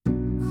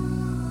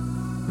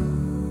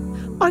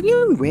Are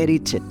you ready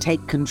to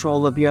take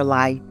control of your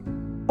life?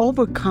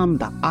 Overcome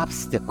the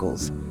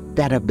obstacles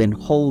that have been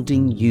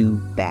holding you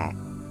back.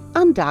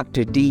 I'm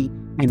Dr. D,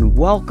 and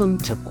welcome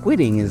to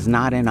Quitting is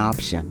Not an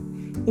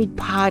Option, a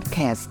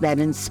podcast that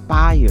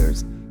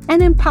inspires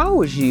and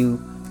empowers you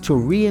to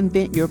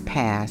reinvent your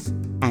past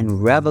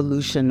and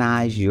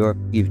revolutionize your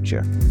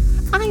future.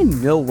 I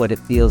know what it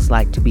feels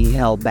like to be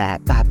held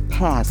back by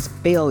past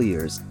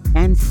failures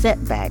and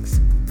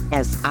setbacks,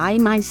 as I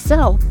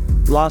myself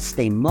lost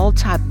a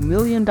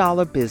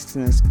multi-million-dollar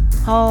business,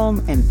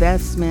 home,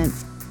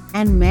 investments,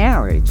 and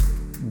marriage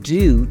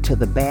due to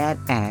the bad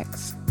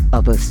acts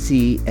of a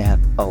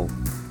CFO.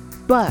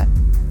 But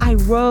I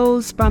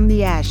rose from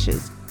the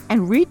ashes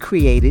and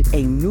recreated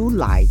a new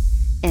life,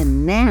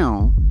 and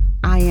now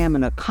I am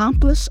an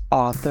accomplished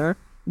author,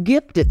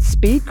 gifted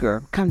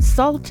speaker,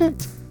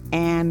 consultant,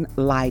 and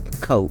life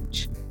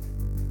coach.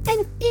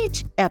 In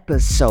each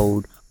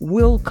episode,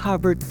 we'll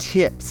cover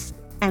tips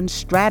and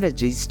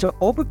strategies to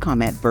overcome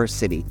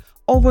adversity,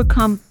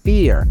 overcome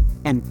fear,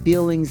 and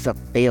feelings of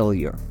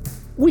failure.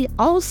 We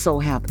also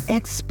have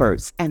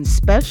experts and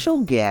special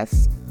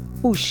guests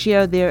who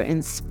share their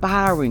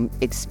inspiring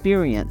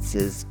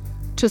experiences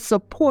to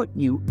support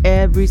you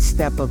every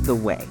step of the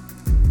way.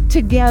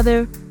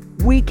 Together,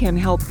 we can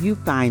help you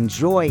find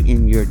joy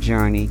in your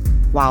journey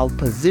while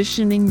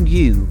positioning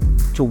you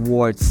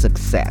towards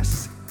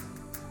success.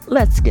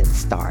 Let's get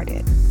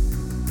started.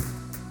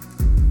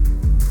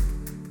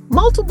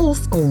 Multiple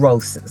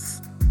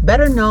sclerosis,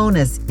 better known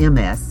as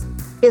MS,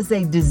 is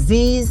a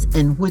disease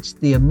in which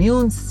the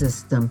immune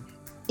system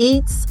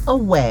eats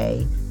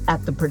away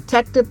at the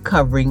protective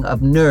covering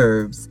of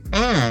nerves,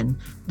 and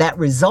that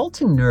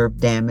resulting nerve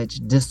damage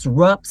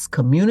disrupts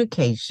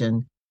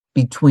communication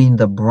between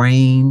the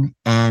brain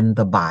and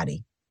the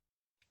body.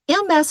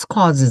 MS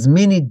causes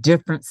many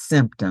different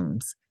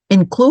symptoms,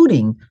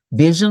 including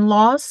vision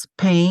loss,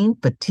 pain,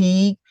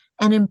 fatigue,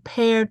 and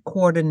impaired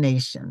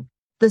coordination.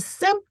 The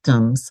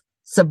symptoms,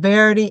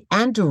 severity,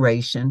 and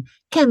duration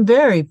can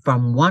vary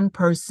from one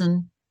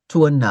person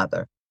to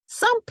another.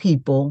 Some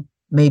people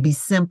may be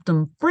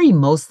symptom-free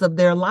most of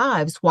their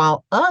lives,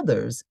 while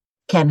others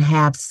can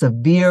have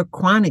severe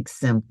chronic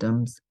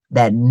symptoms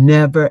that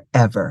never,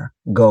 ever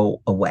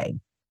go away.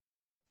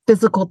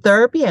 Physical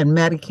therapy and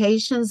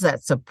medications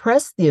that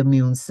suppress the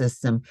immune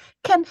system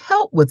can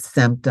help with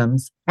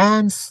symptoms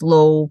and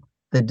slow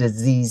the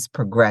disease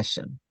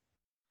progression.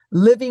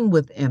 Living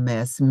with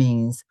MS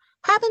means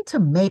having to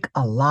make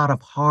a lot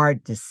of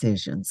hard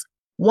decisions.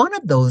 One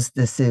of those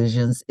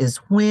decisions is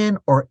when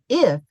or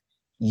if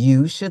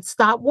you should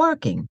stop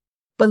working.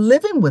 But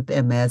living with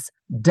MS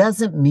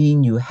doesn't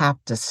mean you have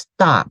to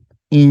stop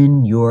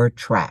in your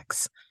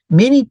tracks.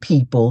 Many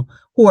people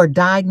who are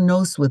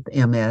diagnosed with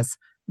MS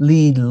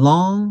lead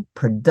long,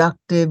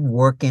 productive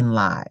working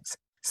lives.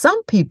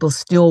 Some people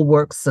still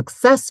work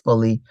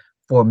successfully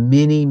for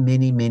many,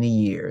 many, many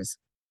years.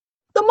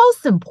 The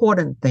most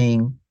important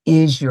thing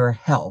is your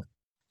health.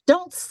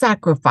 Don't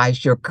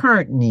sacrifice your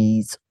current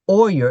needs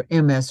or your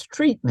MS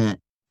treatment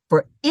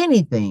for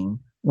anything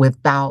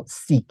without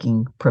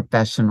seeking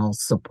professional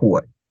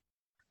support.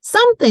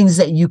 Some things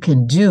that you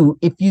can do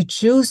if you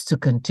choose to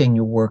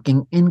continue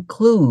working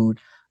include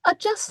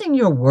adjusting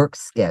your work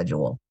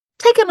schedule,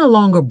 taking a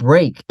longer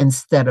break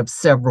instead of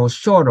several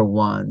shorter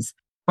ones,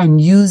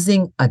 and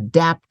using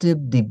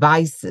adaptive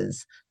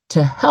devices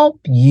to help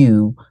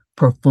you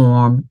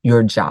perform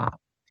your job.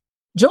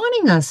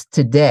 Joining us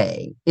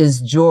today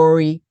is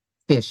Jory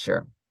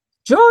Fisher.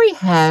 Jory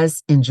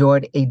has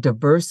enjoyed a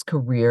diverse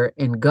career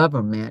in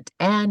government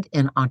and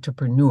in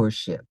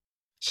entrepreneurship.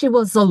 She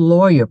was a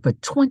lawyer for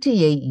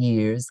 28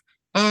 years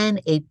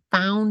and a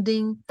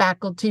founding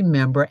faculty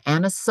member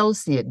and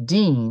associate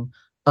dean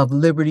of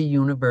Liberty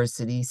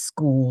University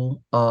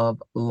School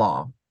of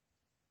Law.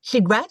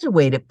 She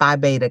graduated Phi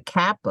Beta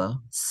Kappa,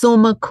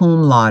 summa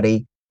cum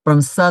laude, from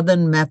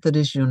Southern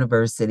Methodist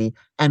University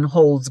and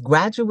holds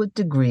graduate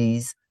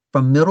degrees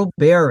from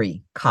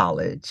Middlebury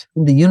College,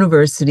 the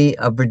University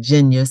of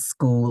Virginia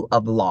School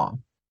of Law.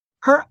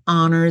 Her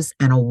honors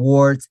and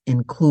awards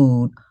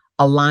include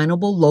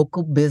Alignable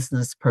Local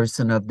Business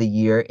Person of the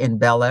Year in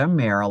Bel Air,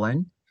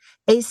 Maryland,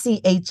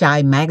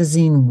 ACHI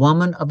Magazine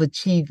Woman of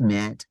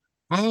Achievement,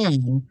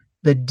 and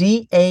the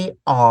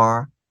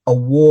DAR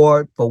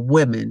Award for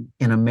Women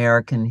in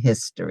American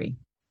History.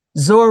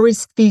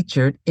 Jory's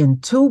featured in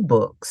 2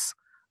 books,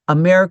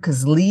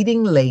 America's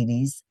Leading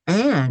Ladies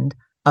and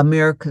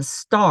America's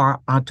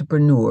Star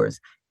Entrepreneurs,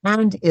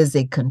 and is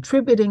a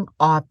contributing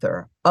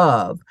author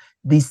of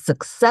The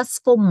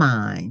Successful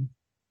Mind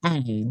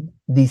and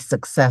The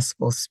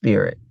Successful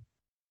Spirit.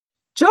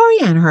 Jory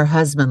and her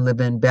husband live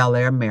in Bel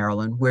Air,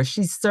 Maryland, where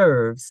she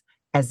serves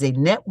as a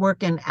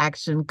network and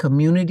action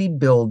community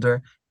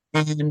builder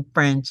and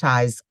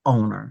franchise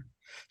owner.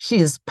 She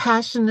is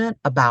passionate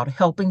about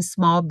helping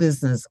small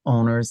business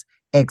owners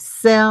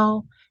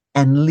excel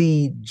and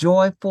lead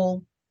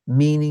joyful,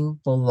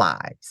 meaningful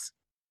lives.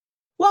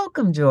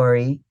 Welcome,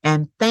 Jory,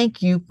 and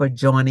thank you for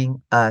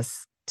joining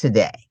us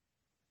today.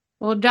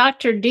 Well,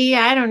 Dr. D,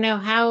 I don't know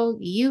how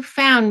you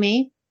found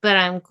me, but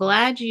I'm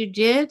glad you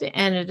did.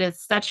 And it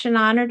is such an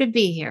honor to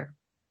be here.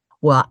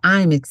 Well,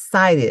 I'm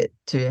excited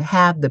to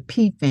have the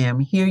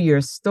PFAM hear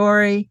your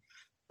story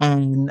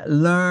and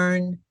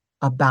learn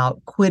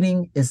about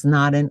quitting is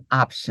not an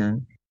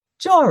option.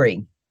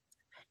 Jory,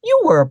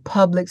 you were a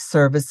public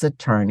service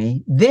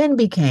attorney, then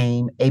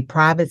became a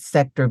private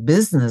sector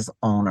business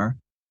owner,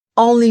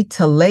 only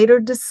to later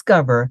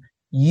discover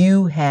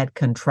you had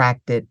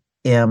contracted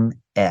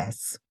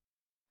MS.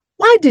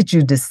 Why did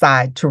you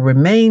decide to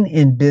remain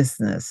in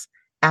business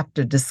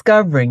after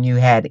discovering you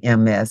had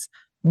MS,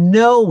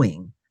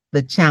 knowing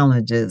the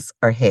challenges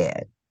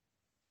ahead?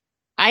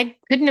 I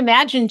couldn't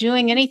imagine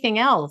doing anything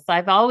else.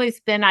 I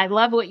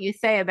love what you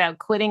say about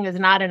quitting is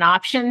not an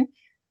option.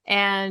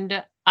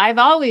 And I've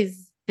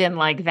always been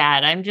like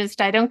that.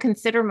 I don't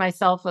consider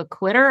myself a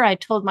quitter. I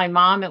told my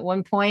mom at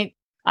one point,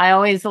 I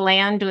always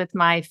land with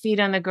my feet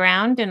on the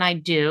ground, and I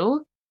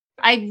do.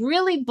 I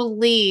really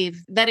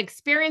believe that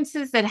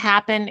experiences that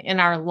happen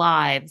in our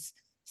lives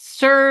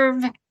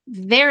serve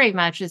very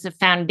much as a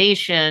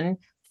foundation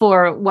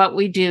for what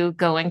we do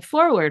going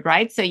forward,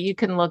 right? So you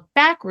can look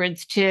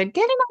backwards to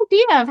get an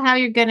idea of how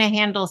you're going to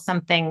handle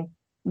something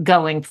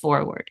going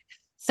forward.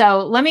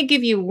 So let me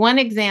give you one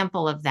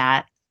example of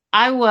that.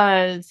 I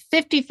was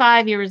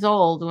 55 years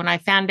old when I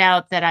found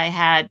out that I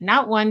had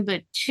not one,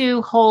 but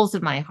two holes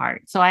in my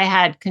heart. So I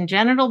had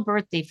congenital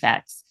birth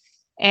defects.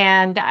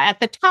 And at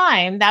the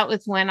time, that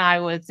was when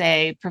I was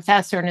a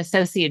professor and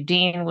associate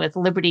dean with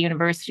Liberty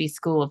University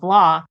School of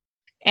Law.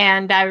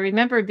 And I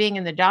remember being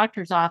in the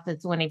doctor's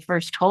office when he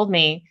first told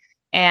me,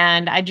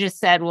 and I just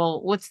said,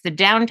 well, what's the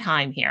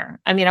downtime here?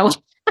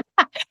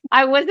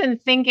 I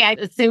wasn't thinking, I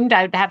assumed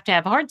I'd have to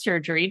have heart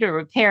surgery to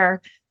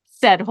repair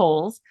said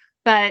holes,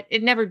 but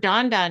it never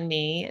dawned on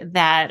me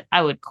that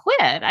I would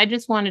quit. I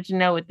just wanted to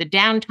know what the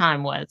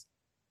downtime was.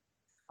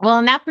 Well,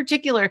 in that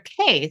particular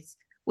case,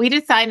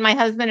 my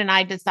husband and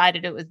I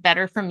decided it was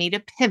better for me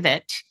to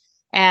pivot.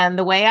 And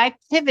the way I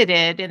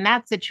pivoted in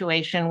that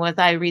situation was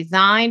I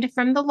resigned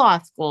from the law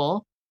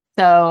school.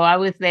 So I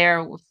was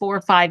there 4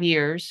 or 5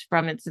 years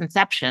from its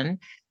inception.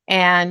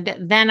 And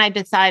then I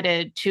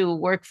decided to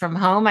work from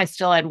home. I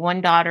still had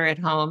one daughter at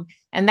home.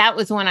 And that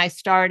was when I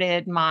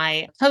started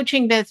my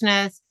coaching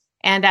business,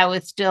 and I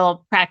was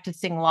still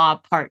practicing law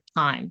part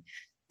time.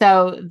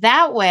 So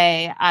that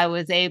way I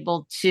was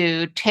able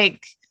to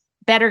take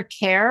better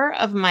care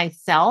of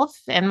myself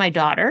and my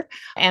daughter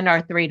and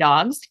our three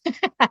dogs.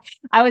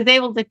 I was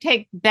able to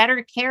take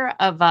better care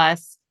of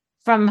us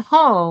from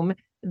home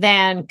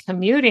than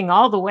commuting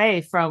all the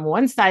way from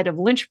one side of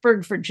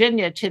Lynchburg,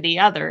 Virginia to the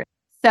other.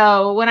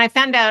 So when I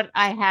found out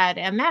I had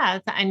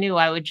MS, I knew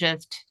I would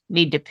just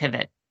need to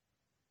pivot.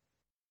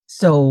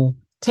 So,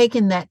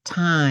 taking that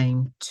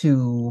time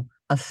to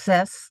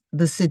assess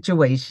the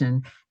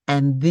situation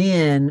and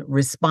then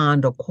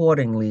respond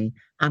accordingly,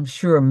 I'm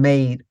sure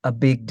made a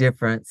big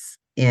difference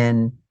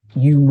in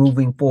you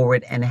moving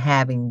forward and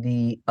having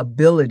the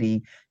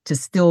ability to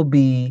still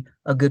be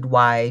a good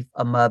wife,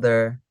 a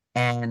mother,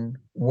 and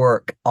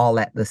work all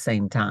at the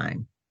same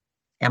time.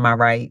 Am I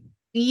right?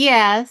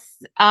 Yes.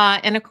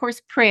 And of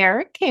course,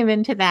 prayer came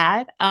into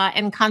that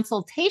and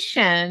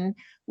consultation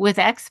with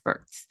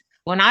experts.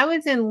 When I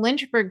was in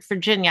Lynchburg,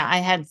 Virginia, I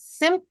had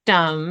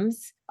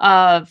symptoms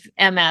of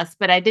MS,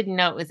 but I didn't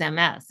know it was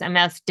MS.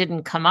 MS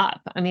didn't come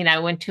up. I mean, I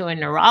went to a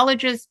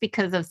neurologist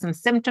because of some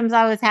symptoms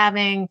I was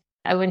having.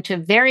 I went to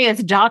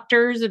various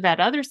doctors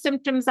about other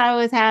symptoms I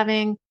was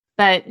having,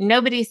 but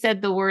nobody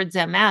said the words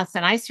MS.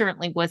 And I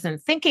certainly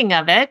wasn't thinking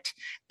of it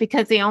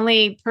because the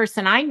only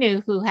person I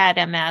knew who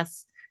had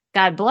MS,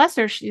 God bless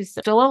her, she's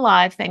still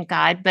alive, thank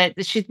God,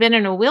 but she's been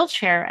in a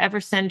wheelchair ever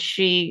since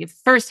she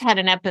first had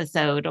an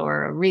episode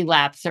or a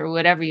relapse or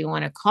whatever you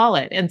want to call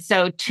it. And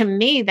so to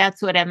me,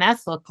 that's what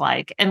MS looked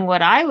like. And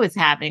what I was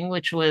having,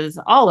 which was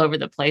all over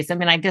the place. I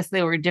mean, I guess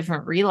they were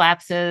different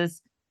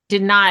relapses,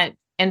 did not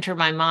enter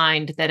my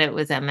mind that it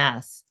was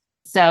MS.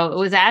 So it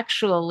was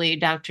actually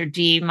Dr.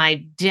 D, my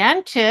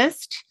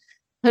dentist,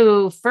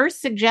 who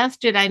first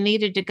suggested I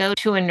needed to go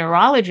to a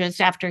neurologist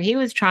after he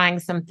was trying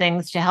some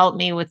things to help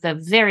me with the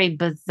very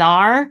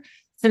bizarre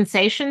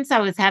sensations I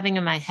was having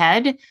in my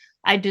head.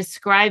 I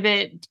describe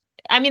it.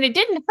 I mean, it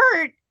didn't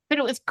hurt, but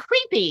it was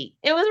creepy.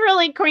 It was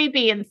really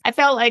creepy. And I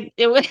felt like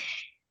it was,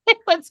 it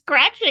was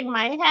scratching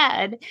my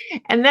head.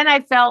 And then I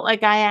felt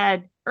like I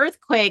had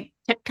earthquake,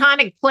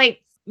 tectonic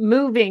plates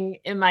moving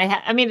in my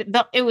head. I mean,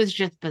 it was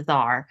just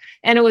bizarre.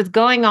 And it was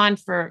going on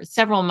for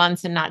several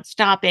months and not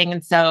stopping.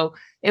 And so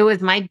it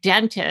was my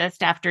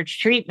dentist, after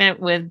treatment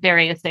with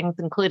various things,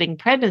 including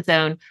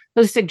prednisone,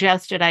 who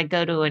suggested I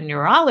go to a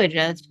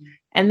neurologist.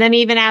 And then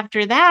even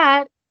after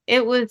that,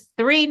 it was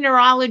 3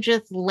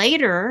 neurologists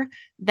later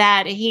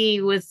that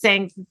he was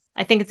saying,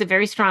 I think it's a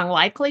very strong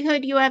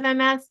likelihood you have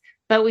MS,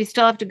 but we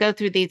still have to go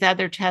through these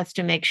other tests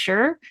to make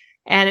sure.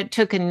 And it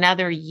took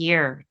another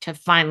year to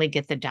finally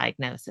get the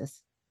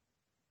diagnosis.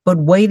 But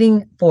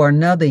waiting for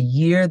another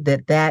year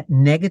that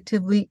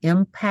negatively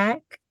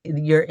impact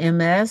your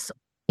MS?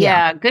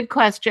 Yeah, good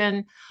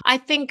question. I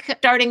think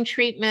starting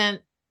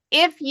treatment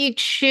If you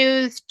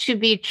choose to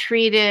be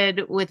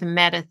treated with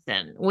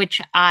medicine,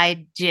 which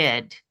I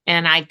did,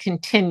 and I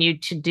continue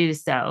to do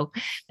so,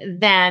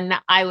 then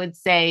I would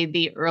say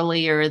the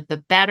earlier the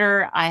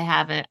better. I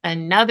have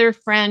another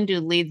friend who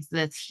leads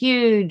this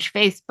huge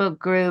Facebook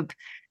group,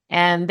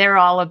 and they're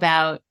all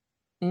about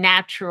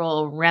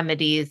natural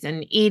remedies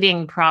and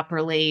eating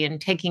properly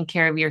and taking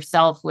care of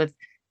yourself with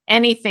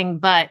anything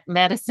but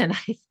medicine,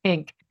 I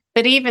think.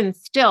 But even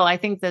still, I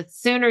think the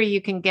sooner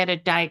you can get a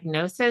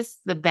diagnosis,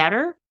 the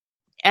better.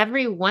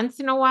 Every once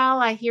in a while,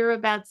 I hear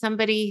about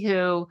somebody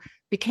who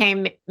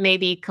became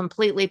maybe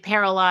completely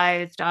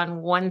paralyzed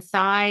on one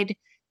side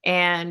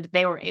and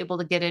they were able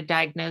to get a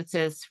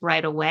diagnosis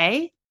right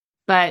away.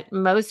 But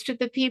most of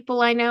the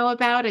people I know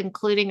about,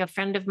 including a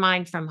friend of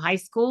mine from high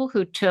school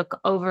who took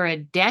over a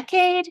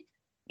decade,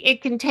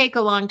 it can take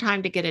a long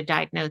time to get a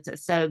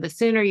diagnosis. So the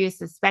sooner you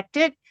suspect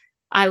it,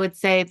 I would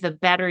say the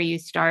better you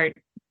start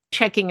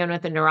checking in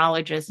with a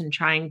neurologist and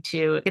trying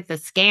to get the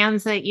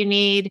scans that you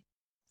need.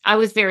 I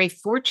was very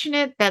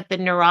fortunate that the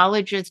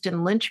neurologist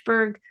in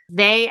Lynchburg,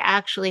 they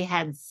actually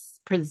had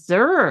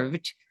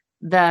preserved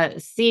the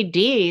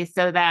CD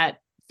so that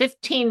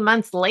 15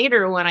 months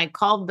later, when I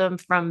called them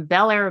from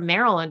Bel Air,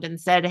 Maryland, and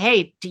said,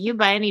 "Hey, do you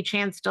by any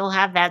chance still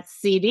have that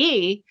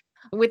CD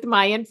with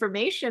my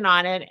information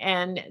on it?"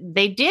 And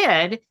they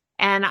did.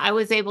 And I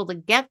was able to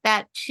get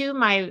that to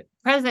my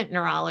present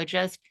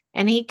neurologist,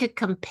 and he could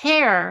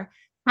compare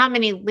how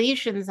many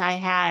lesions I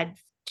had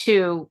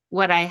to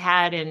what I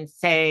had in,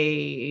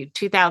 say,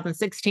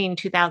 2016,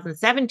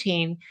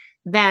 2017,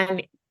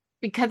 then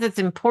because it's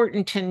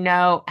important to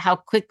know how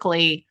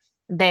quickly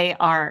they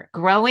are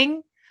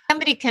growing.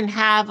 Somebody can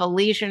have a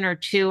lesion or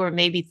two or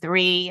maybe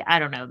three, I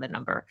don't know the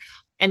number,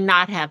 and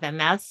not have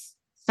MS.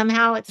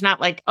 Somehow it's not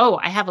like, oh,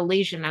 I have a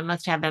lesion, I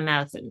must have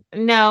MS. And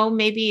no,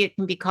 maybe it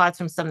can be caused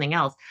from something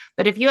else.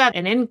 But if you have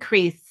an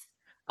increase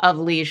of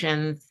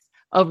lesions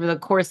over the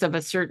course of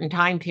a certain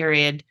time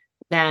period,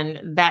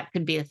 then that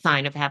could be a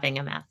sign of having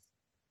MS.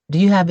 Do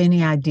you have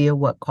any idea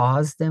what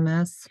caused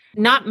MS?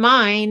 Not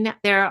mine.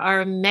 There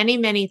are many,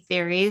 many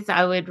theories.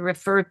 I would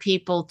refer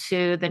people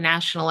to the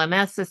National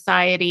MS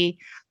Society.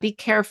 Be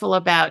careful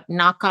about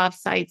knockoff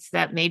sites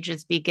that may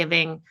just be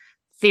giving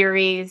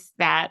theories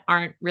that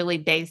aren't really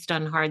based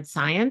on hard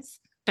science.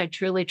 I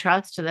truly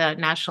trust the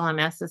National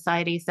MS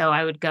Society. So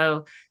I would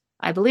go,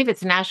 I believe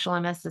it's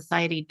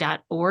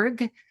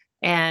nationalmssociety.org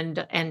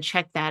and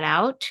check that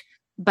out.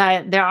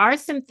 But there are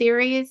some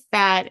theories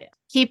that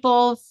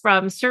people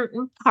from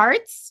certain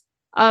parts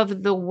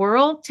of the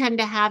world tend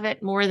to have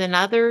it more than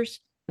others,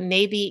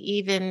 maybe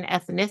even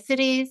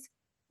ethnicities.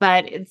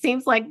 But it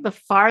seems like the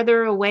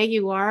farther away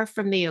you are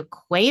from the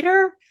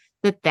equator,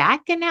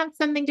 that can have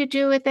something to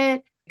do with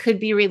it. Could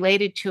be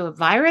related to a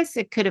virus.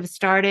 It could have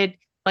started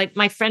like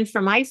my friend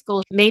from high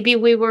school. Maybe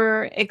we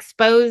were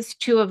exposed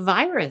to a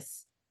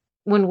virus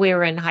when we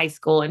were in high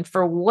school. And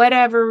for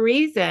whatever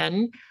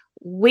reason,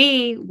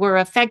 we were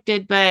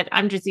affected, but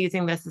I'm just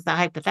using this as a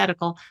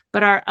hypothetical,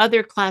 but our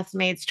other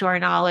classmates, to our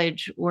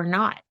knowledge, were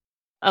not.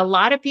 A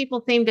lot of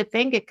people seem to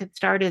think it could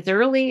start as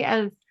early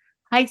as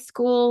high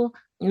school,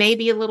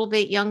 maybe a little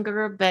bit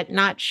younger, but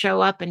not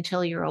show up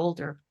until you're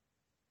older.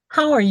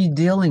 How are you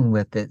dealing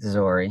with it,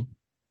 Jory?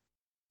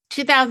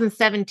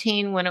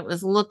 2017, when it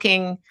was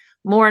looking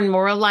more and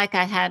more like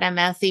I had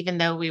MS, even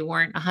though we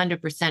weren't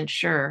 100%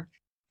 sure,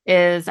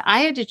 is I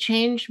had to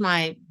change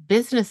my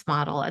business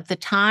model. At the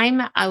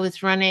time, I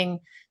was running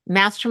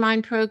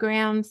mastermind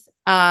programs.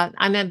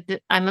 I'm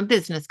a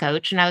business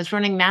coach, and I was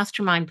running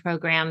mastermind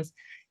programs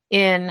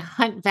in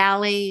Hunt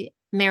Valley,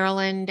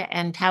 Maryland,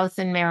 and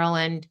Towson,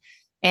 Maryland.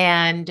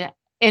 And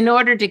in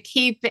order to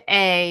keep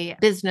a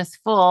business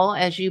full,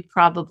 as you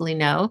probably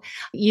know,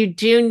 you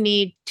do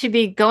need to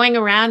be going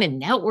around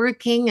and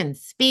networking and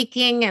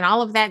speaking and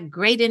all of that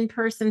great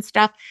in-person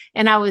stuff.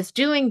 And I was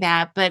doing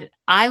that, but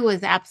I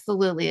was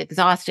absolutely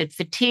exhausted.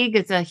 Fatigue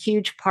is a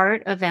huge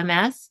part of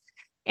MS,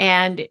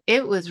 and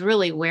it was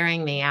really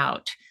wearing me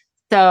out.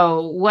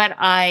 So what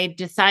I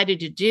decided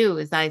to do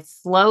is I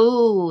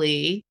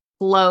slowly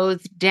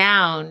closed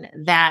down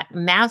that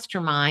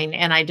mastermind,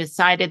 and I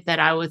decided that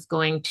I was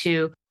going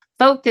to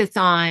focus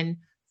on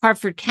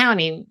Harford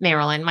County,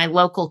 Maryland, my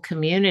local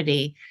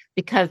community,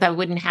 because I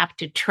wouldn't have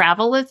to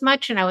travel as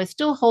much. And I was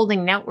still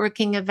holding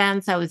networking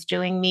events. I was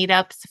doing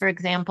meetups, for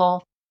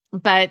example.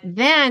 But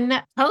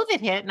then COVID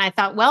hit, and I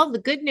thought, well, the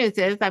good news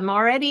is I'm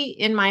already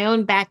in my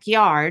own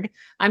backyard.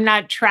 I'm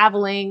not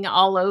traveling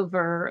all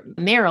over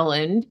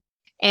Maryland,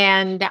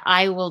 and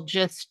I will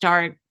just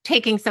start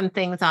taking some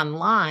things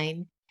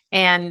online.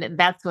 And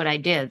that's what I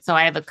did. So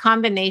I have a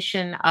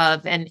combination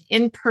of an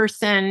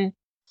in-person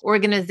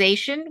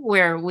organization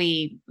where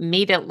we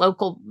meet at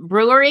local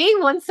brewery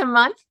once a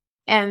month,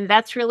 and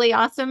that's really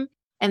awesome.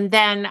 And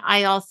then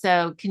I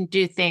also can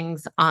do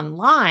things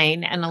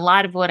online, and a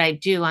lot of what I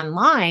do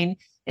online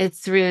is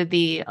through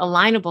the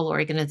Alignable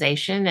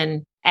organization.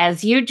 And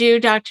as you do,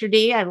 Dr.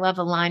 D, I love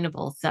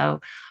Alignable. So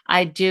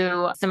I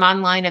do some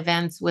online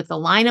events with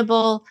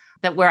Alignable.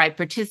 that where I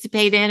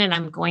participate in, and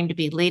I'm going to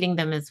be leading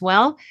them as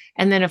well.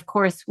 And then, of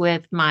course,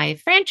 with my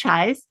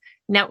franchise,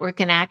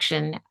 Network in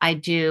Action, I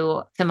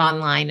do some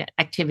online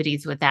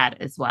activities with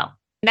that as well.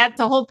 That's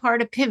a whole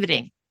part of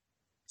pivoting.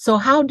 So,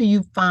 how do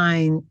you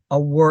find a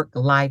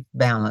work-life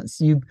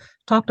balance? You've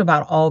talked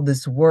about all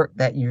this work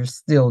that you're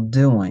still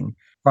doing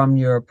from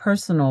your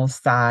personal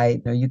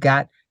side. You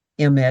got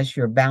MS,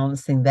 you're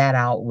balancing that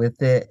out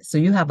with it. So,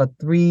 you have a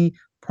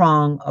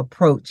three-prong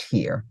approach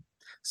here.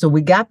 So,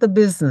 we got the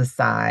business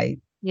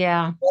side.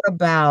 Yeah. What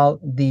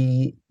about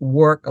the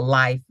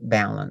work-life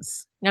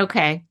balance?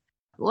 Okay.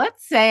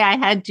 Let's say I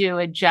had to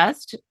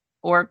adjust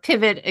or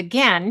pivot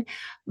again,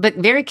 but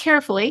very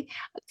carefully,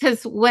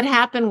 because what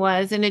happened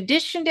was, in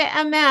addition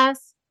to MS,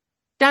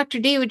 Dr.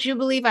 D, would you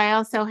believe I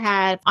also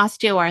had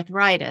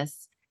osteoarthritis?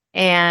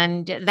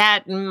 And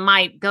that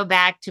might go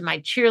back to my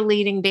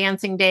cheerleading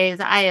dancing days.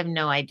 I have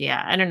no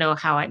idea. I don't know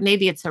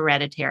maybe it's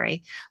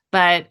hereditary,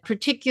 but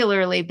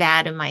particularly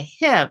bad in my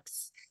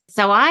hips.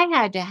 So I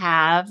had to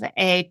have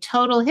a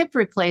total hip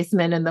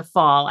replacement in the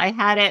fall. I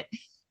had it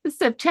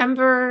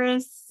September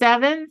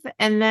 7th,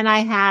 and then I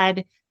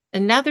had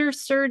another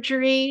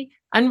surgery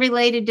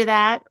unrelated to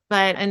that,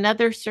 but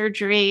another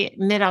surgery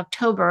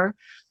mid-October.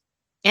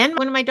 And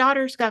one of my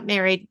daughters got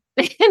married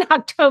in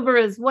October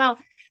as well.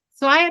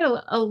 So I had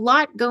a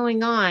lot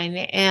going on.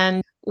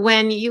 And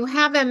when you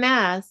have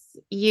MS,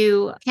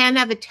 you can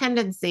have a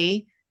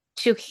tendency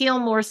to heal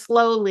more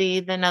slowly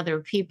than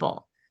other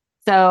people.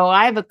 So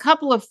I have a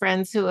couple of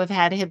friends who have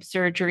had hip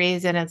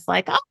surgeries, and it's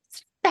like, oh,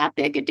 it's not that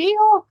big a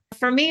deal.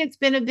 For me, it's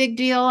been a big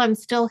deal. I'm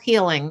still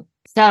healing.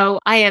 So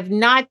I have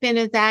not been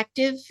as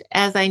active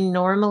as I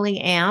normally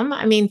am.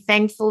 I mean,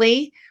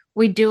 thankfully,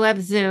 we do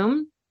have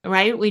Zoom,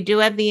 right? We do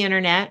have the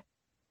internet.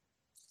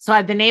 So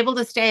I've been able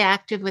to stay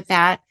active with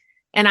that.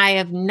 And I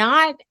have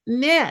not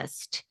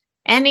missed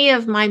any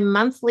of my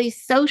monthly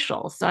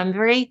socials. So I'm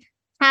very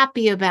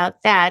happy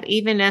about that.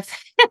 Even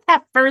if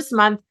that first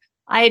month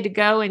I had to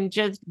go and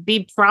just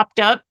be propped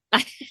up.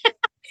 I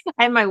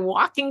had my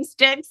walking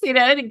sticks,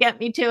 to get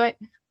me to it.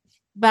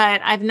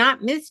 But I've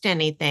not missed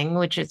anything,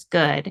 which is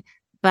good.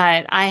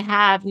 But I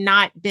have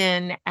not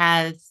been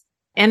as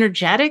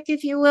energetic,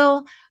 if you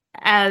will,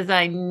 as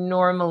I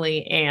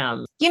normally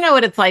am. You know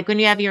what it's like when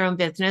you have your own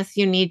business.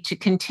 You need to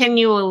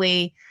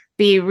continually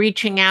be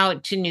reaching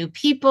out to new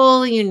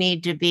people. You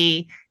need to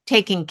be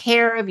taking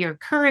care of your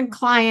current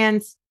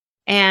clients.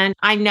 And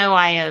I know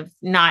I have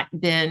not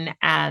been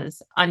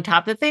as on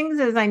top of things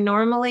as I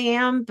normally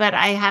am, but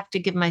I have to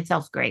give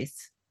myself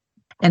grace.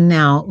 And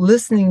now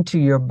listening to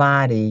your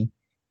body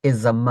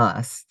is a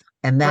must,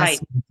 and that's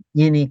Right.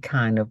 any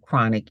kind of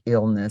chronic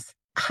illness.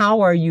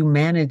 How are you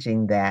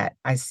managing that?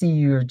 I see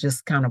you're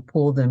just kind of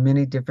pulled in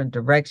many different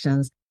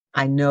directions.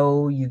 I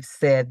know you've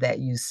said that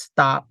you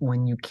stop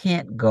when you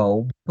can't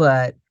go,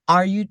 but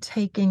are you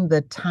taking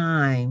the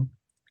time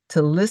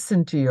to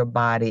listen to your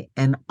body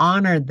and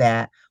honor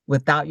that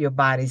without your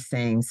body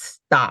saying,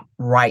 stop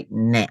right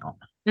now?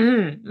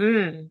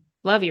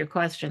 Love your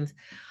questions.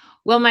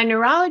 Well, my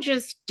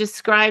neurologist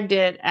described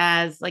it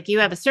as like you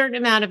have a certain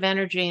amount of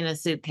energy in a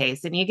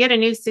suitcase, and you get a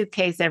new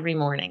suitcase every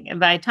morning. And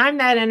by the time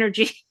that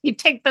energy, you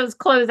take those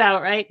clothes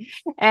out, right?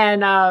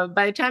 And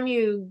by the time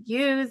you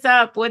use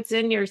up what's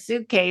in your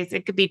suitcase,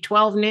 it could be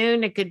 12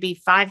 noon, it could be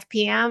 5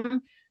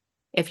 p.m.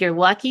 If you're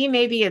lucky,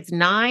 maybe it's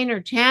 9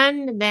 or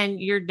 10, then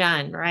you're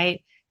done,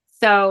 right?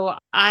 So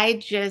I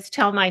just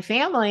tell my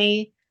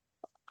family,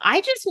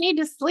 I just need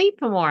to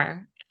sleep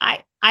more.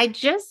 I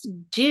just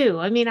do.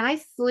 I mean, I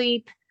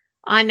sleep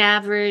on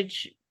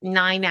average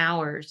 9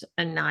 hours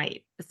a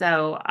night.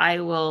 So I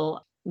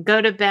will go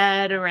to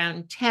bed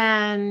around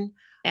 10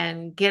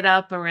 and get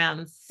up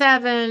around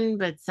 7,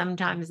 but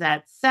sometimes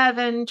that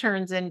 7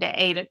 turns into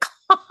 8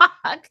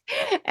 o'clock.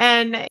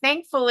 And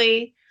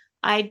thankfully,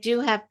 I do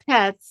have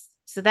pets.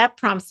 So that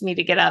prompts me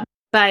to get up.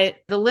 But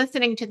the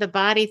listening to the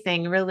body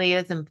thing really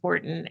is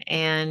important.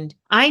 And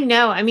I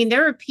know, I mean,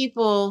 there are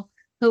people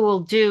who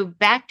will do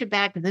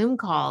back-to-back Zoom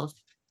calls.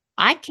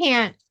 I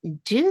can't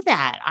do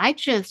that. I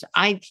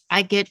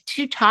get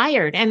too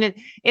tired. And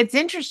it's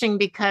interesting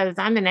because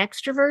I'm an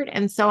extrovert.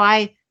 And so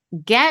I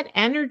get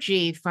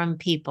energy from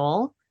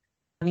people.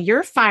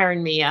 You're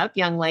firing me up,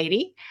 young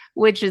lady,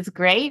 which is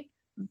great.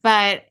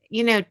 But,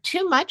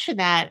 too much of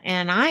that.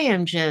 And I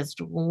am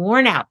just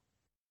worn out.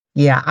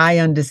 Yeah, I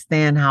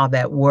understand how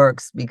that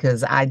works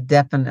because I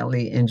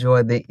definitely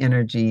enjoy the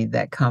energy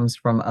that comes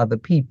from other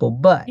people.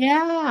 But,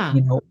 Yeah.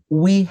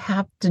 we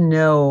have to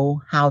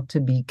know how to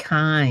be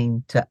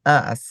kind to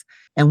us.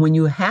 And when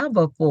you have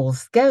a full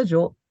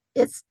schedule,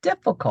 it's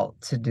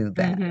difficult to do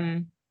that. Hmm.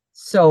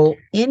 So,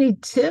 any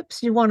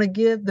tips you want to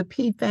give the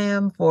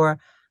PFAM for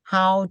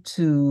how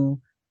to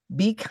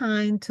be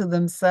kind to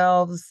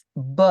themselves,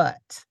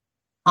 but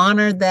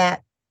honor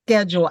that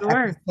schedule at the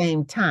Sure.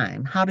 same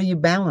time? How do you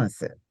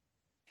balance it?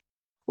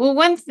 Well,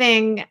 one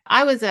thing,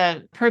 I was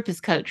a purpose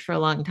coach for a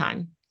long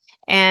time.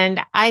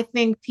 And I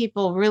think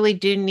people really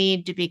do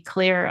need to be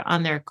clear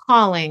on their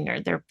calling or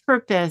their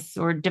purpose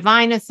or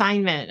divine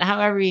assignment,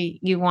 however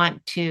you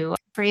want to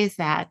phrase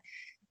that.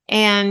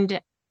 And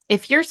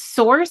If your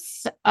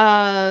source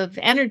of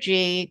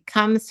energy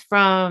comes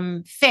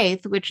from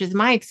faith, which is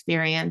my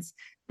experience,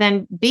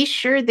 then be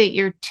sure that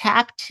you're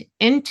tapped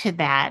into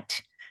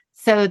that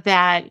so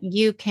that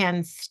you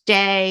can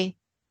stay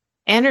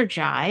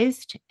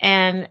energized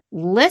and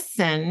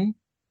listen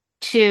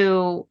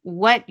to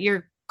what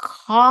your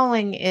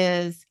calling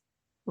is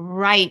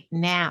right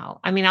now.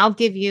 I mean, I'll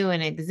give you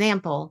an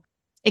example.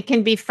 It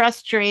can be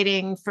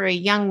frustrating for a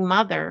young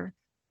mother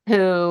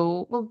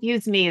who, will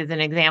use me as an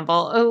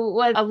example, who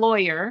was a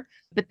lawyer,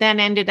 but then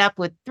ended up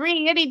with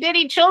three itty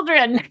bitty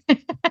children.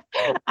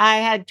 I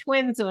had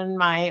twins when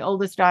my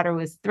oldest daughter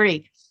was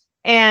 3.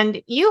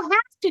 And you have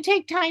to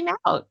take time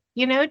out,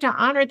 to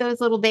honor those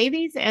little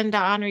babies and to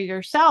honor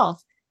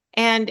yourself.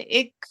 And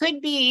it could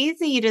be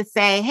easy to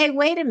say, hey,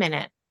 wait a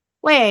minute.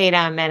 Wait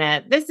a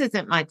minute. This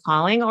isn't my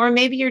calling. Or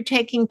maybe you're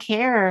taking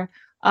care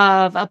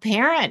of a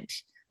parent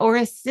or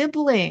a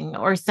sibling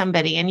or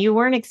somebody, and you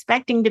weren't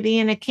expecting to be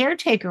in a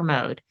caretaker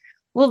mode.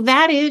 Well,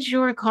 that is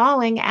your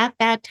calling at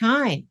that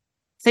time.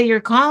 So your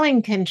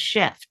calling can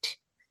shift.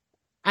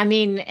 I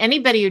mean,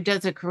 anybody who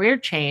does a career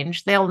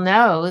change, they'll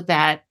know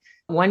that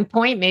at one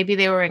point, maybe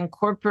they were in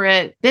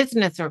corporate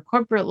business or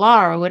corporate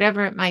law or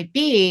whatever it might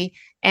be,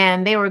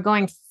 and they were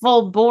going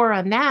full bore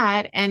on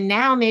that. And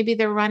now maybe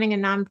they're running a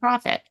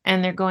nonprofit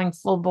and they're going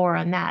full bore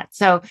on that.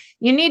 So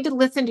you need to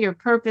listen to your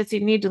purpose.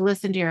 You need to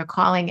listen to your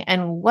calling.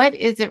 And what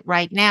is it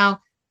right now?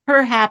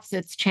 Perhaps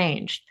it's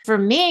changed. For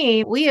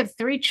me, we have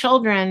 3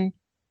 children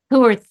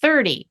who are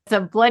 30. It's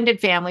a blended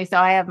family. So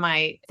I have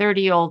my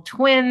 30-year-old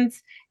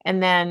twins,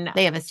 and then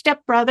they have a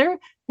stepbrother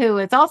who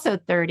is also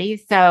 30.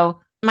 So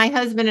my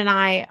husband and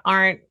I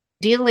aren't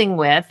dealing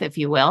with, if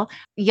you will,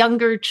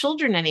 younger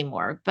children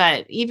anymore.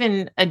 But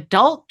even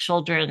adult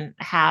children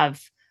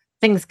have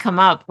things come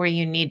up where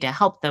you need to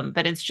help them.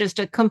 But it's just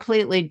a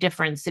completely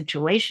different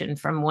situation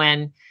from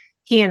when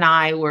he and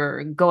I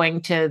were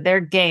going to their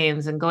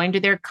games and going to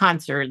their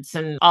concerts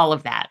and all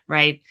of that,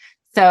 right?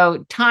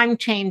 So time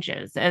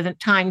changes. As a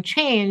time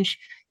change,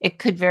 it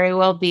could very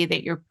well be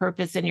that your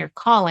purpose and your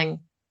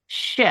calling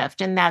shift,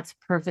 and that's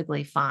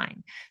perfectly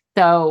fine.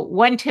 So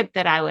one tip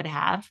that I would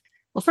have,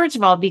 well, first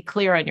of all, be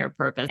clear on your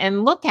purpose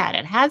and look at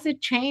it. Has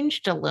it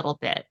changed a little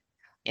bit?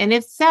 And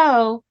if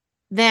so,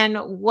 then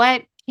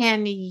what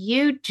can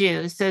you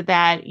do so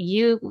that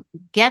you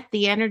get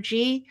the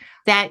energy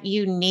that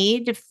you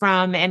need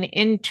from an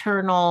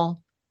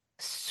internal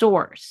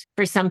source?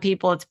 For some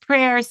people, it's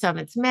prayer, some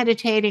it's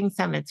meditating,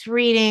 some it's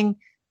reading,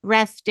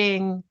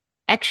 resting,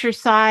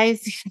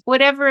 exercise,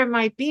 whatever it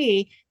might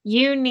be.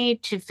 You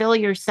need to fill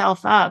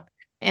yourself up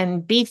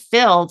and be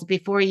filled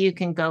before you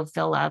can go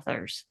fill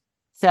others.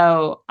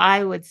 So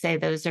I would say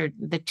those are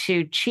the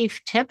 2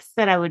 chief tips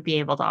that I would be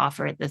able to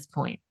offer at this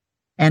point.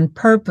 And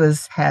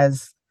purpose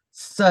has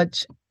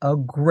such a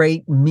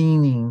great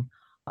meaning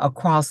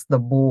across the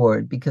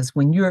board, because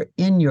when you're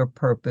in your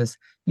purpose,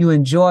 you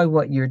enjoy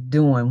what you're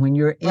doing. When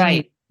you're in your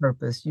Right.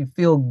 purpose, you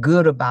feel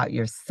good about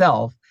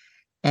yourself.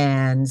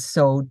 And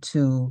so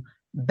to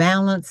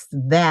balance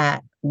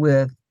that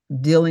with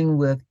dealing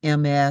with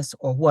MS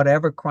or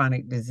whatever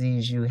chronic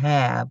disease you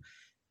have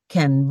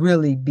can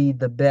really be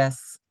the best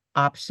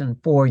option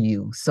for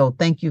you. So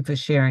thank you for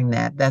sharing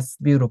that. That's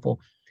beautiful.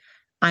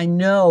 I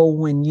know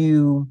when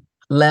you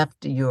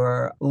left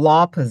your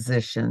law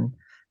position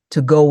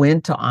to go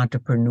into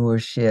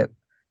entrepreneurship,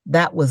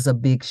 that was a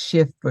big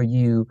shift for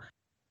you.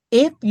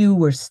 If you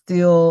were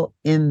still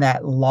in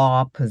that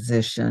law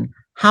position,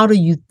 how do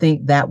you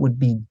think that would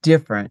be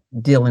different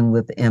dealing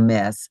with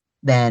MS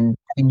than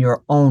in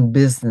your own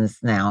business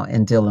now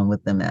and dealing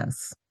with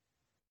MS?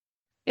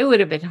 It would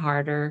have been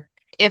harder.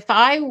 If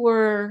I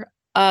were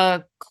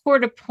a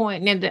court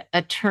appointed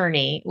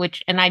attorney,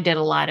 and I did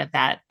a lot of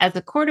that, as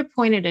a court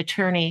appointed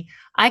attorney,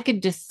 I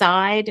could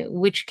decide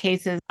which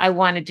cases I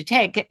wanted to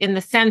take, in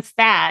the sense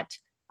that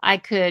I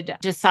could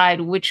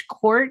decide which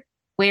court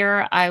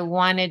where I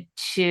wanted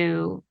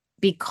to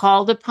be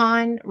called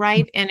upon,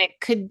 right? And it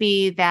could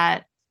be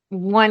that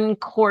one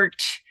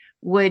court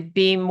would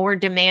be more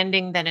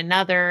demanding than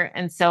another.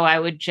 And so I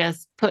would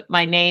just put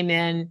my name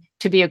in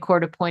to be a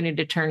court appointed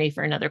attorney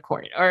for another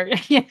court, or,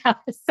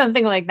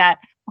 something like that.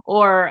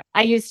 Or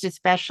I used to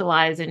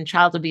specialize in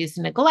child abuse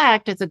and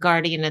neglect as a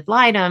guardian ad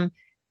litem.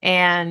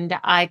 And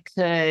I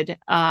could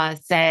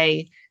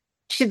say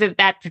to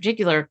that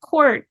particular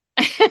court,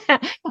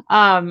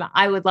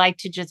 I would like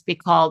to just be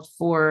called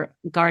for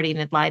guardian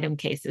ad litem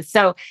cases.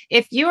 So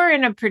if you're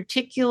in a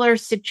particular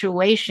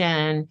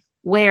situation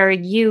where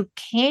you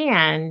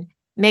can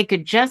make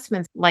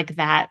adjustments like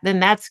that, then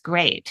that's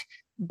great.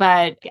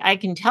 But I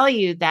can tell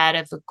you that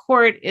if a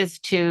court is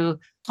to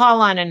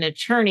call on an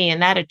attorney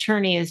and that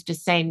attorney is to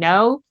say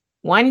no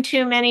one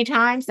too many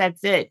times,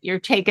 that's it. You're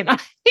taken,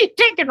 you're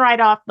taken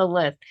right off the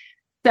list.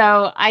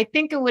 So I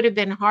think it would have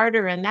been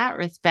harder in that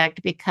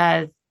respect,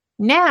 because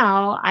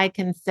now I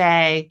can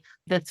say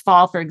this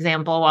fall, for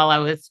example, while I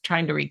was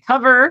trying to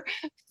recover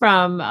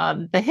from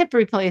the hip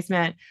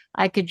replacement,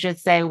 I could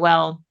just say,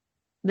 well,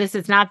 this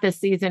is not the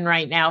season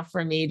right now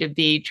for me to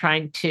be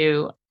trying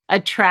to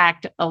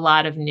attract a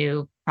lot of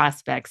new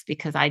prospects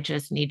because I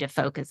just need to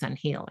focus on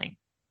healing.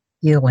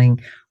 Healing,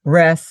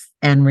 rest,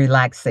 and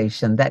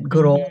relaxation, that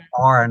good old Mhm.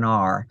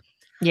 R&R.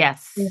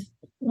 Yes.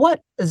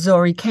 What,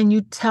 Zori, can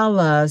you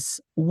tell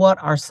us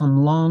what are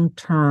some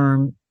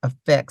long-term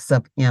effects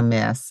of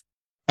MS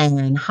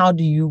and how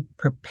do you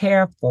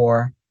prepare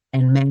for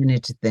and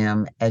manage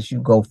them as you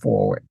go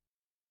forward?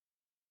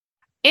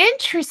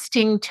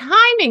 Interesting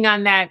timing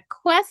on that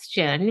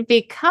question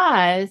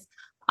because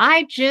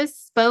I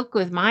just spoke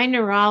with my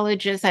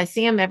neurologist. I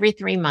see him every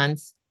 3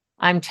 months.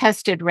 I'm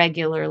tested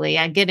regularly.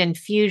 I get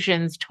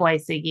infusions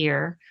twice a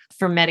year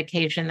for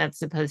medication that's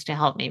supposed to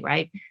help me,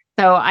 right?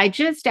 So I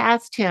just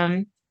asked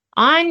him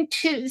on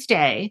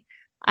Tuesday,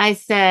 I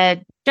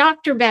said,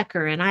 Dr.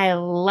 Becker, and I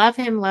love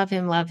him, love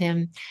him, love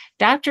him.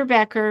 Dr.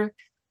 Becker,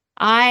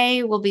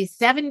 I will be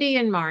 70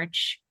 in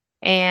March,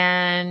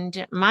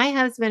 and my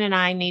husband and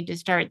I need to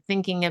start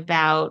thinking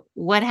about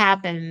what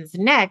happens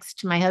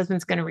next. My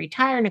husband's going to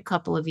retire in a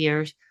couple of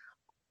years.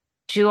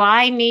 Do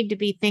I need to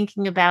be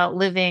thinking about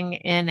living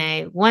in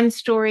a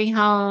one-story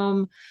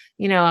home?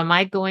 Am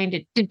I going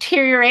to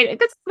deteriorate?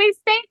 Because they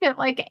say that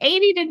like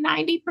 80 to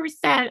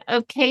 90%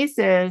 of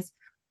cases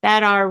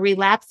that are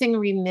relapsing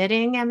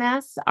remitting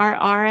MS are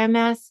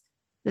RMS.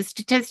 The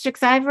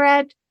statistics I've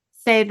read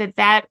say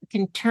that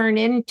can turn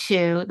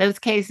into, those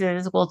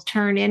cases will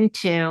turn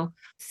into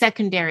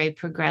secondary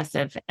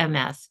progressive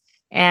MS.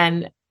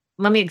 And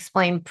let me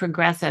explain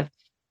progressive.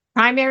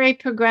 Primary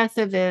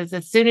progressive is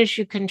as soon as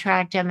you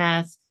contract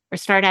MS or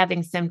start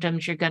having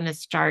symptoms, you're going to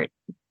start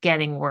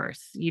getting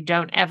worse. You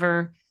don't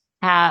ever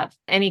have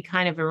any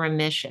kind of a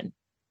remission.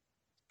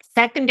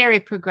 Secondary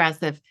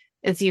progressive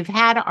is you've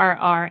had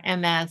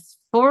RRMS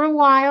for a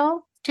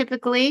while,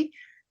 typically,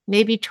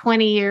 maybe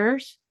 20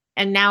 years,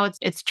 and now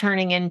it's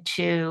turning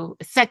into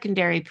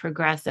secondary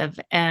progressive.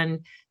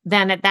 And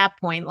then at that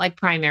point, like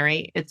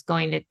primary, it's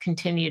going to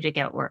continue to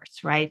get worse,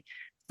 right?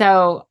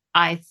 So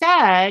I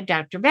said,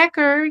 Dr.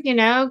 Becker,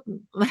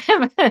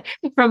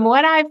 from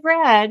what I've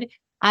read,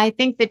 I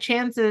think the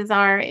chances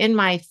are in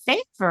my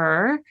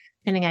favor,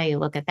 depending how you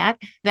look at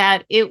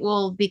that it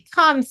will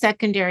become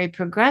secondary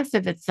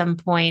progressive at some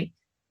point.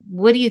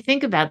 What do you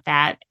think about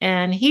that?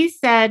 And he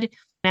said,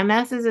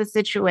 MS is a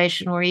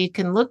situation where you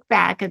can look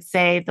back at,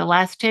 say, the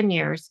last 10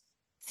 years,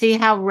 see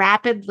how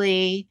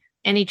rapidly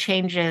any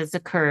changes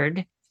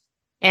occurred,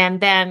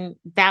 and then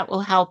that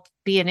will help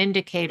be an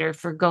indicator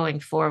for going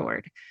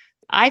forward.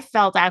 I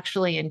felt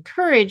actually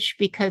encouraged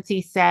because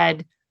he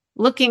said,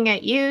 looking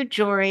at you,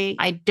 Jory,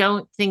 I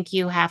don't think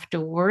you have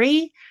to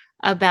worry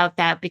about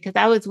that, because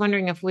I was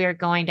wondering if we are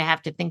going to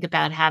have to think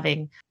about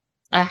having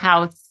a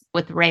house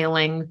with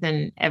railings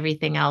and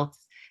everything else.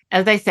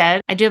 As I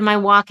said, I do have my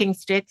walking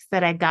sticks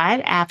that I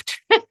got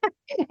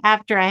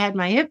after I had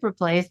my hip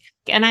replaced,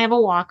 and I have a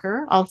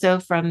walker also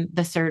from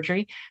the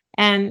surgery.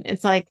 And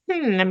it's like,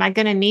 am I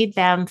going to need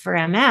them for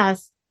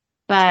MS?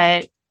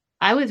 But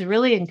I was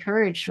really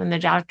encouraged when the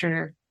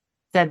doctor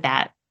said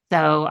that.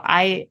 So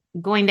I'm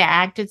going to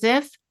act as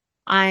if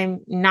I'm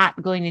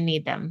not going to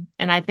need them.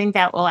 And I think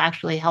that will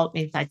actually help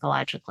me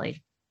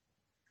psychologically.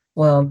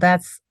 Well,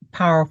 that's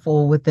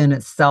powerful within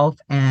itself.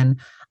 And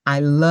I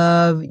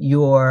love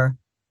your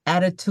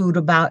attitude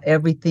about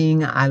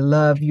everything. I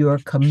love your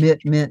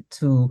commitment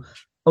to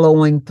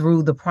flowing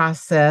through the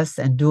process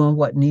and doing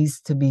what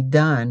needs to be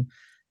done.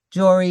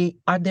 Jory,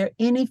 are there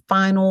any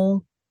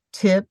final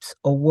tips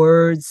or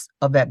words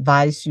of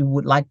advice you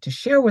would like to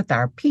share with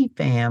our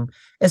PFAM,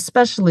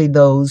 especially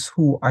those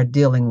who are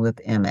dealing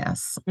with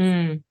MS?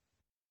 Mm.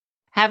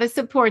 Have a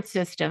support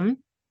system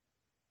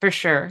for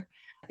sure.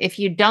 If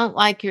you don't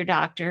like your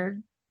doctor,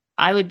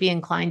 I would be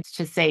inclined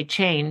to say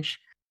change.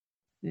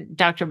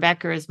 Dr.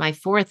 Becker is my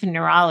fourth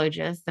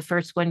neurologist, the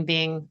first one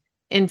being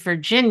in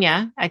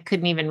Virginia. I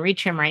couldn't even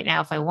reach him right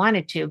now if I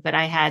wanted to, but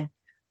I had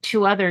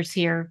two others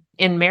here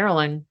in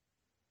Maryland.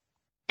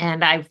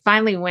 And I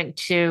finally went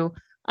to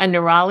a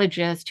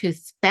neurologist who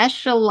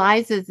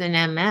specializes in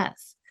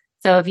MS.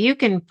 So if you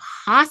can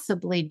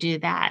possibly do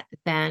that,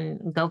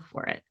 then go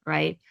for it,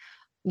 right?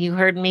 You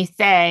heard me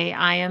say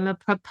I am a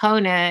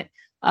proponent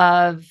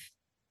of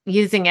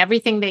using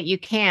everything that you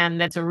can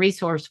that's a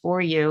resource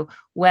for you,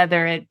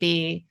 whether it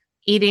be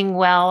eating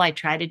well, I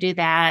try to do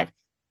that,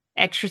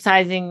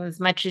 exercising as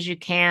much as you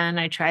can,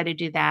 I try to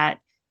do that.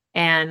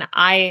 And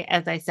I,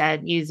 as I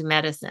said, use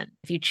medicine.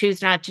 If you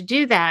choose not to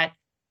do that,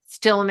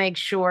 still make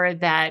sure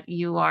that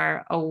you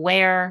are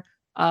aware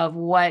of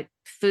what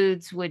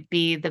foods would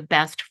be the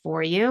best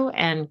for you.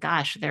 And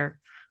gosh, there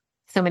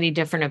so many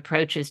different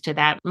approaches to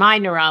that. My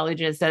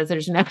neurologist says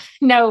there's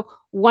no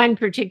one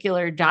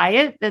particular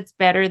diet that's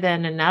better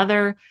than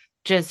another.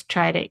 Just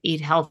try to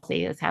eat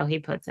healthy is how he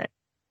puts it.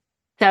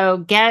 So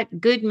get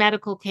good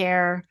medical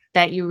care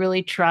that you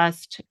really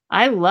trust.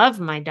 I love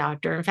my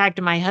doctor. In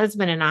fact, my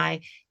husband and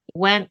I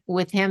went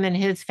with him and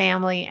his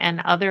family and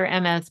other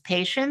MS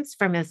patients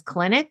from his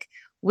clinic.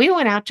 We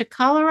went out to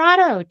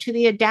Colorado to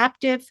the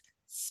Adaptive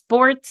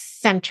Sports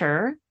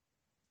Center.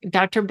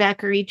 Dr.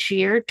 Becker each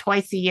year,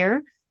 twice a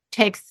year,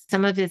 takes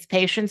some of his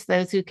patients,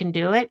 those who can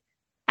do it,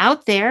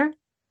 out there.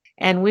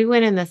 And we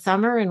went in the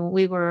summer and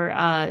we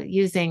were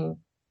using,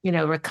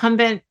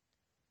 recumbent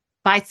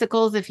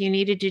bicycles if you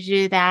needed to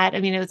do that. I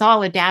mean, it was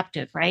all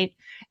adaptive, right?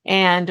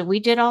 And we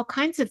did all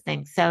kinds of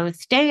things. So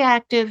stay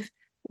active.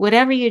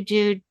 Whatever you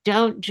do,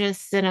 don't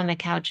just sit on the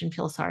couch and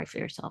feel sorry for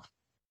yourself.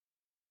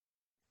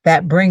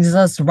 That brings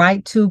us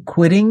right to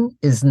quitting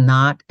is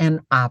not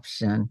an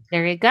option.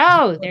 There you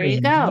go. There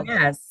you go.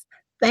 Yes.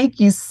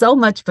 Thank you so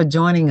much for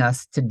joining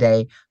us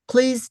today.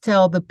 Please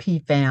tell the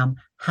PFAM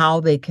how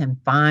they can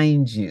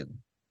find you.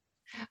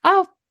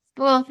 Oh,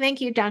 well,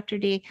 thank you, Dr.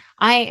 D.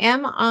 I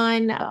am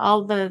on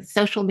all the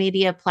social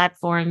media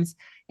platforms.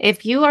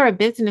 If you are a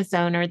business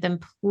owner, then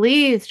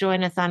please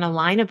join us on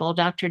Alignable.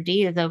 Dr.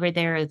 D is over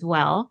there as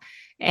well.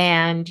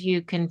 And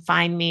you can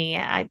find me.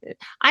 I'm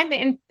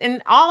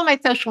in all of my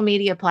social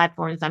media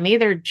platforms. I'm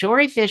either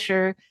Jory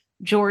Fisher,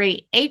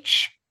 Jory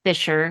H.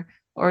 Fisher,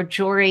 or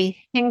Jory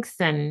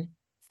Hinkson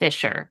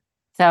Fisher.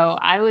 So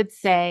I would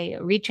say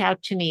reach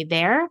out to me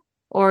there,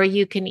 or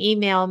you can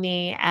email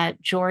me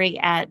at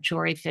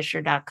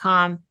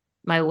jory@joryfisher.com.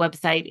 My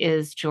website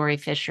is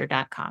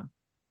joryfisher.com.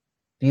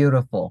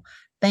 Beautiful.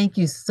 Thank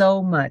you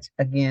so much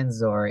again,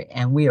 Jory,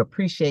 and we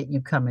appreciate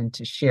you coming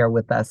to share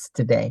with us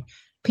today.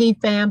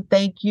 PFAM,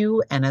 thank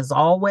you. And as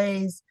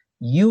always,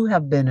 you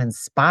have been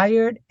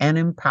inspired and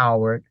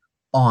empowered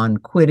on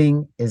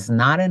Quitting is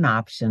Not an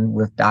Option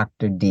with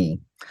Dr. D.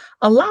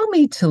 Allow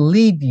me to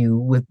leave you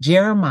with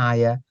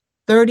Jeremiah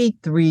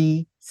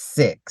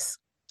 33:6.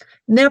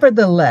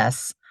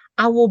 Nevertheless,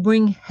 I will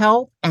bring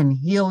health and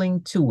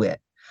healing to it.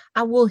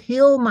 I will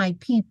heal my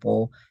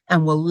people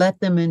and will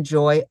let them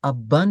enjoy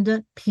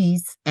abundant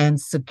peace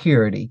and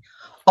security.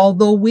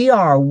 Although we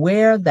are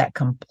aware that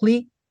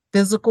complete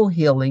physical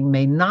healing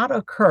may not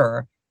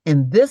occur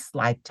in this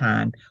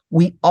lifetime,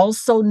 we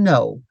also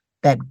know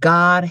that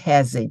God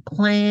has a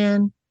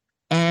plan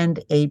and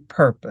a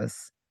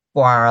purpose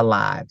for our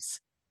lives.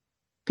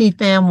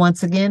 PFAM,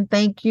 once again,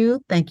 thank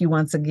you. Thank you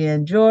once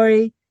again,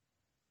 Jory.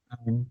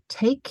 And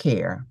take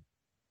care.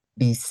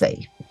 Be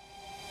safe.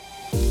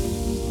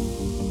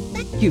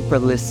 Thank you for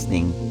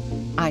listening.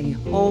 I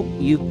hope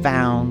you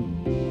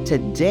found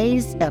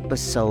today's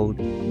episode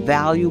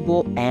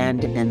valuable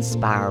and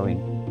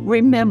inspiring.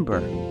 Remember,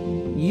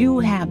 you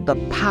have the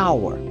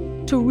power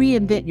to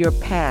reinvent your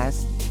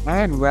past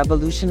and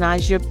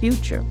revolutionize your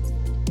future.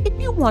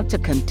 If you want to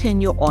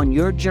continue on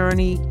your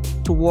journey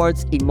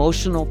towards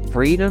emotional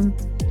freedom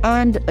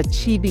and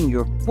achieving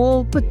your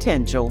full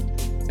potential,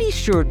 be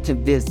sure to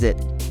visit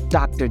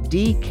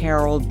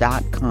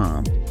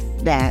drdcarroll.com.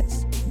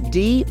 That's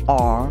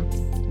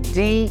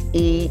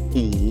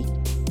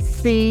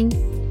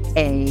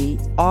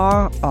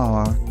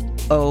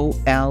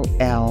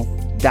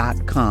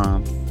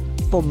DRDECARROLL.com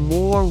for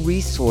more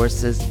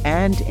resources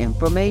and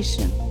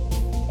information.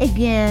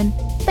 Again,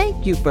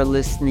 thank you for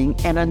listening,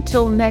 and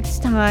until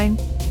next time,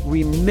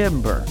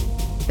 remember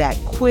that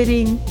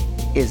quitting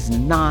is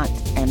not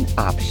an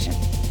option.